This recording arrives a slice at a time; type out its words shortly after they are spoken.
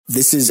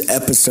This is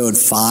episode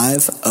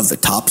 5 of the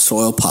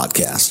Topsoil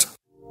Podcast.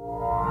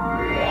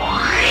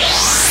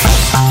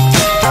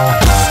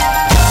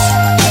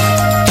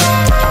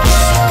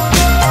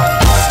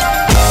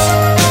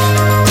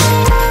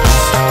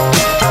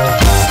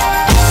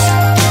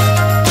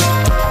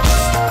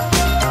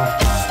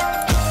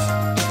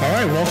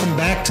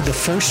 The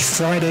first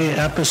Friday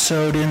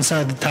episode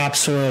inside the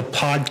Topsoil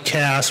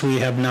Podcast. We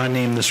have not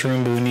named this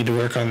room, but we need to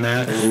work on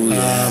that.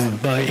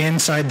 But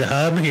inside the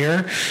hub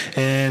here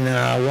in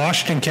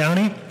Washington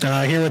County,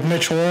 here with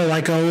Mitch Hoyle,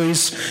 like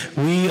always,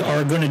 we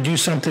are going to do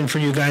something for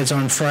you guys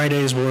on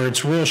Fridays where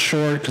it's real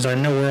short because I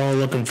know we're all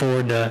looking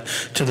forward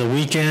to the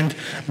weekend.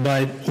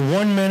 But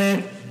 1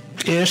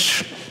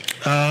 minute-ish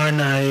on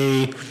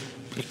a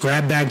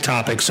grab bag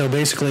topic. So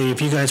basically,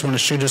 if you guys want to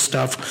shoot us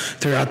stuff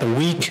throughout the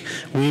week,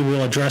 we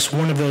will address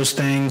one of those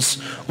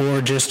things, or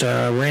just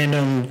a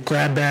random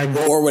grab bag,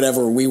 or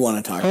whatever we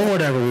want to talk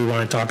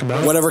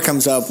about. Whatever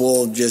comes up,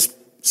 we'll just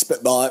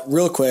spitball it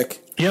real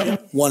quick.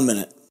 Yep. 1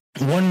 minute.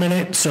 1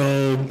 minute.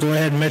 So go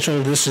ahead,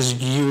 Mitchell. This is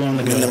you on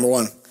the go. Number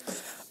one.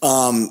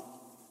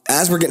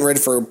 As we're getting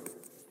ready for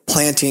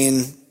plant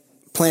 18,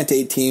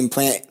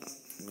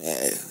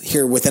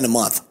 here within a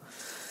month.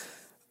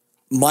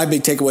 My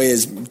big takeaway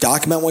is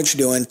document what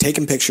you're doing,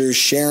 taking pictures,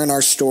 sharing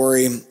our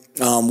story.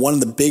 One of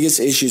the biggest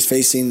issues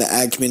facing the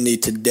ag community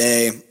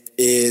today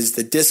is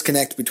the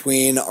disconnect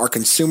between our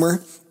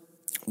consumer,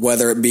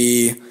 whether it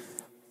be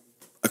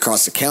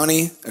across the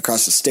county,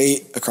 across the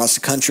state, across the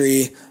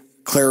country,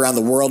 clear around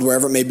the world,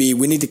 wherever it may be.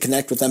 We need to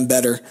connect with them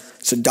better.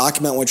 So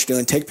document what you're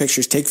doing, take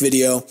pictures, take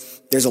video.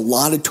 There's a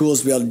lot of tools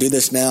to be able to do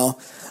this now.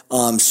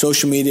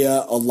 Social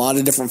media, a lot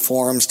of different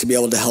forums to be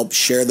able to help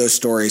share those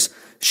stories.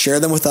 Share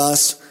them with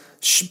us.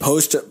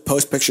 Post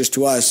pictures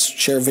to us,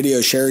 share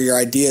videos, share your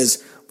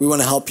ideas. We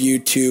want to help you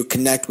to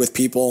connect with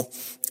people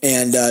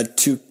and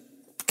to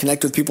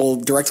connect with people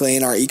directly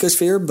in our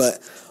ecosphere, but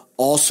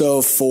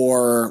also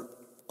for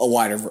a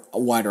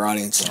wider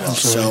audience.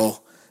 So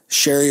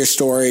share your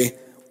story.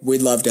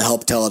 We'd love to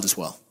help tell it as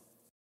well.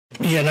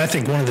 Yeah, and I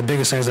think one of the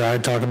biggest things that I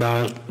talk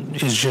about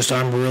is just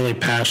I'm really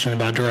passionate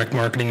about direct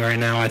marketing right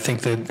now. I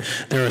think that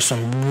there are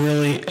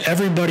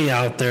everybody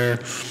out there,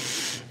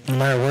 no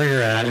matter where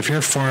you're at, if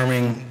you're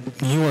farming,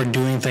 you are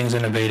doing things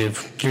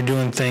innovative. You're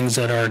doing things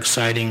that are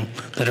exciting,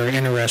 that are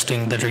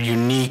interesting, that are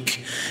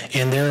unique.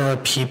 And there are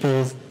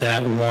people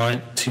that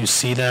want to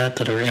see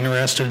that are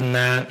interested in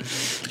that.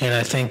 And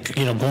I think,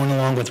 going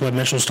along with what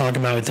Mitchell's talking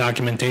about with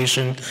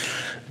documentation,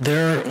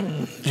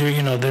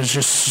 there's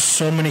just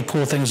so many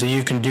cool things that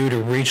you can do to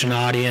reach an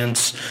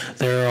audience.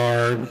 There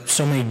are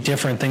so many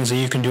different things that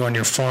you can do on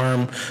your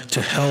farm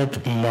to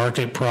help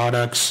market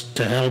products,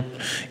 to help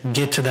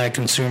get to that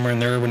consumer in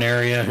the urban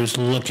area who's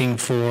looking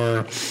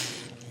for,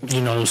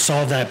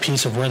 solve that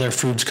piece of where their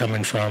food's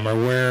coming from, or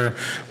where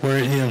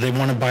they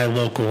want to buy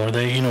local, or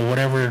they,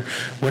 whatever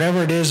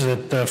it is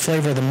that the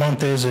flavor of the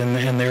month is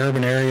in the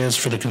urban areas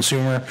for the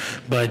consumer.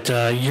 But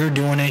you're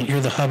doing it. You're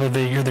the hub of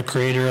it. You're the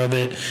creator of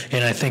it.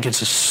 And I think it's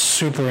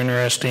super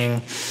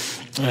interesting.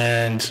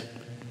 And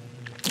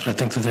I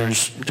think that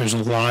there's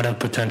a lot of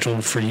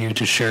potential for you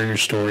to share your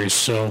stories.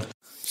 So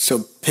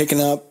picking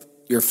up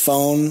your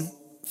phone,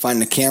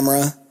 finding a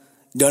camera,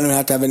 don't even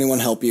have to have anyone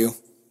help you.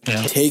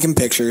 Yeah. Taking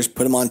pictures,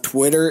 put them on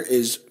Twitter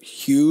is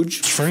huge.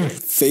 It's free.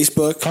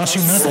 Facebook, costs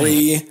you nothing.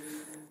 Free.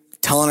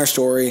 Telling our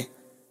story,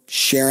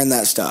 sharing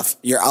that stuff.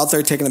 You're out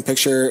there taking a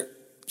picture.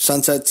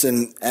 Sunsets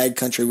in ag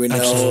country, we know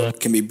Absolutely.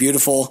 Can be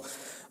beautiful.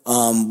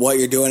 What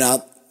you're doing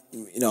out,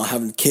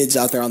 having kids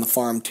out there on the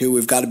farm too.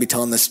 We've got to be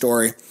telling this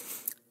story,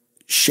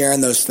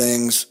 sharing those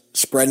things,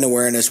 spreading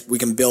awareness. We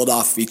can build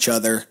off of each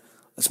other.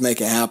 Let's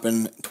make it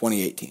happen in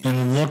 2018.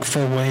 And look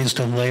for ways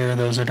to layer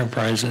those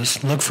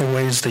enterprises. Look for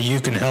ways that you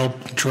can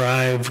help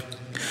drive,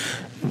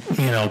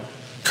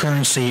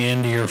 currency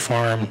into your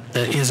farm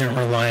that isn't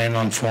relying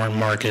on foreign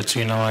markets.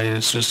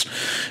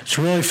 It's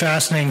really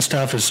fascinating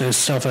stuff. It's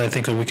stuff that I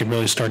think that we could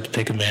really start to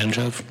take advantage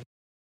of.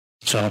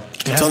 So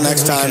until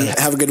next time,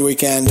 have a good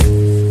weekend.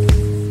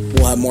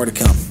 We'll have more to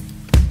come.